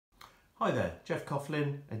Hi there, Geoff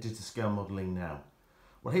Coughlin, Editor Scale Modelling Now.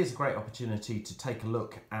 Well, here's a great opportunity to take a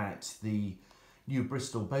look at the new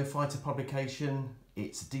Bristol Beaufighter publication.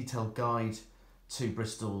 It's a detailed guide to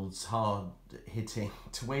Bristol's hard-hitting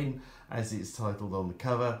twin, as it's titled on the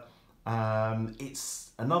cover.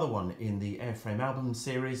 It's another one in the Airframe album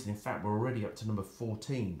series, and in fact we're already up to number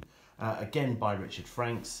 14, again by Richard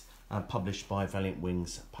Franks, published by Valiant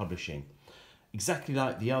Wings Publishing. Exactly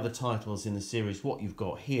like the other titles in the series, what you've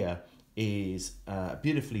got here is a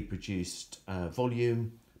beautifully produced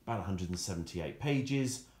volume, about 178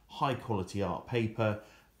 pages, high quality art paper,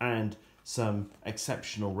 and some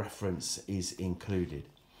exceptional reference is included.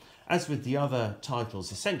 As with the other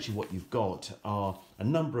titles, essentially what you've got are a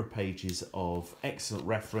number of pages of excellent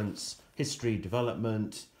reference, history,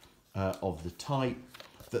 development of the type,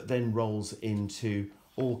 that then rolls into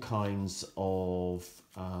all kinds of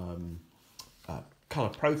colour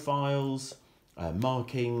profiles,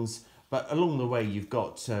 markings, but along the way you've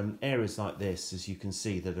got areas like this, as you can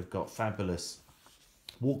see, that have got fabulous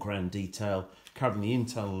walk around detail covering the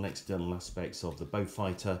internal and external aspects of the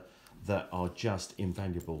Beaufighter that are just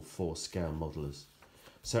invaluable for scale modelers.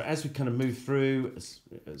 So as we kind of move through, as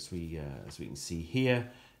we can see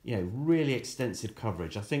here, really extensive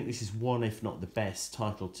coverage. I think this is one, if not the best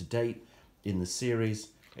title to date in the series.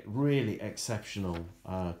 Really exceptional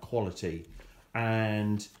quality,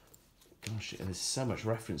 and gosh, there's so much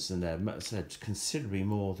reference in there. I said considerably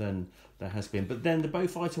more than there has been. But then the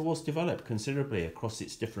Beaufighter was developed considerably across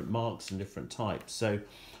its different marks and different types. So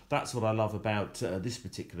that's what I love about this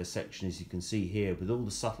particular section, as you can see here, with all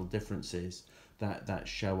the subtle differences that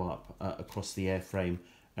show up across the airframe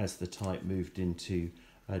as the type moved into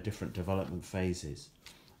different development phases.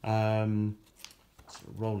 Rolling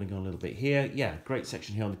on a little bit here. Yeah, great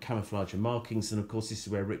section here on the camouflage and markings. And of course, this is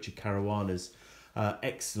where Richard Caruana's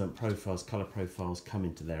excellent profiles, colour profiles come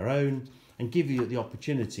into their own and give you the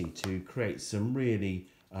opportunity to create some really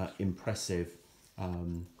impressive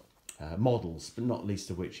models, but not least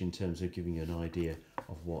of which in terms of giving you an idea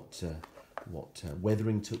of what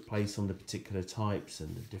weathering took place on the particular types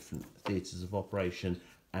and the different theatres of operation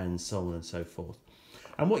and so on and so forth.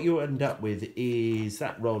 And what you end up with is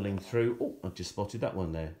that rolling through. Oh, I've just spotted that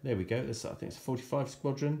one there. There we go. That's, I think it's a 45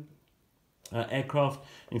 Squadron aircraft.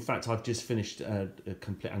 In fact, I've just finished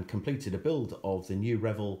completed a build of the new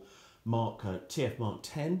Revell TF Mark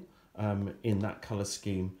 10 in that colour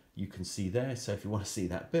scheme you can see there. So if you want to see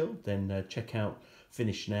that build, then check out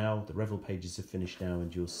Finish Now. The Revell pages are finished now,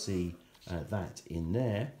 and you'll see that in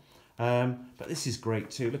there. But this is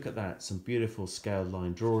great too. Look at that. Some beautiful scale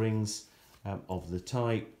line drawings of the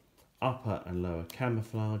type, upper and lower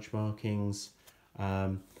camouflage markings,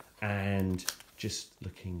 and just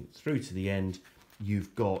looking through to the end,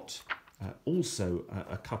 you've got also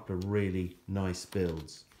a couple of really nice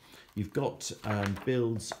builds. You've got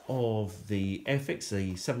builds of the Airfix,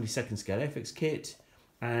 the 72nd scale Airfix kit,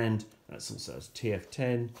 and that's also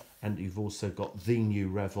TF10, and you've also got the new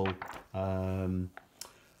Revell, TF10,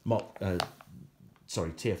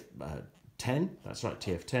 that's right,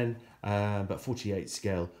 TF10, but 48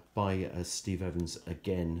 scale by Steve Evans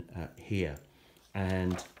again here.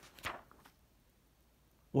 And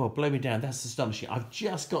well, blow me down, that's astonishing. I've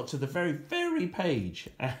just got to the very page,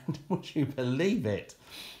 and would you believe it?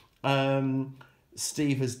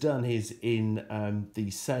 Steve has done his in the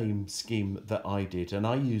same scheme that I did, and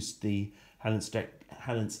I used the Hallin's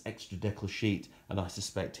extra decal sheet, and I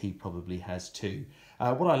suspect he probably has too.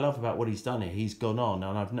 What I love about what he's done here, he's gone on,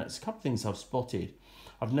 and I've noticed a couple of things I've spotted.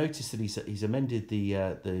 I've noticed that he's amended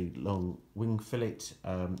the long wing fillet,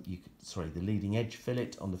 the leading edge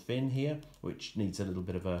fillet on the fin here, which needs a little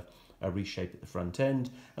bit of a reshape at the front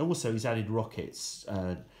end, and also he's added rockets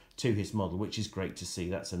to his model, which is great to see.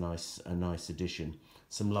 That's a nice addition.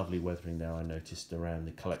 Some lovely weathering there I noticed around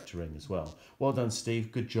the collector ring as well. Well done,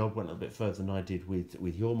 Steve. Good job. Went a little bit further than I did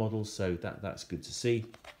with your model, so that's good to see.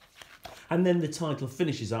 And then the title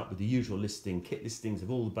finishes up with the usual kit listings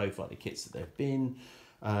of all the Beaufighter kits that they've been.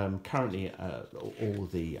 Currently all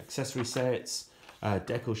the accessory sets,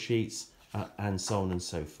 decal sheets, and so on and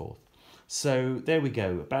so forth. So there we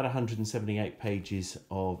go, about 178 pages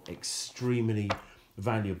of extremely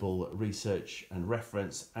valuable research and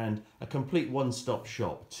reference, and a complete one-stop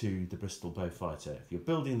shop to the Bristol Beaufighter. If you're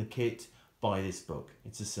building the kit, buy this book.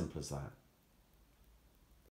 It's as simple as that.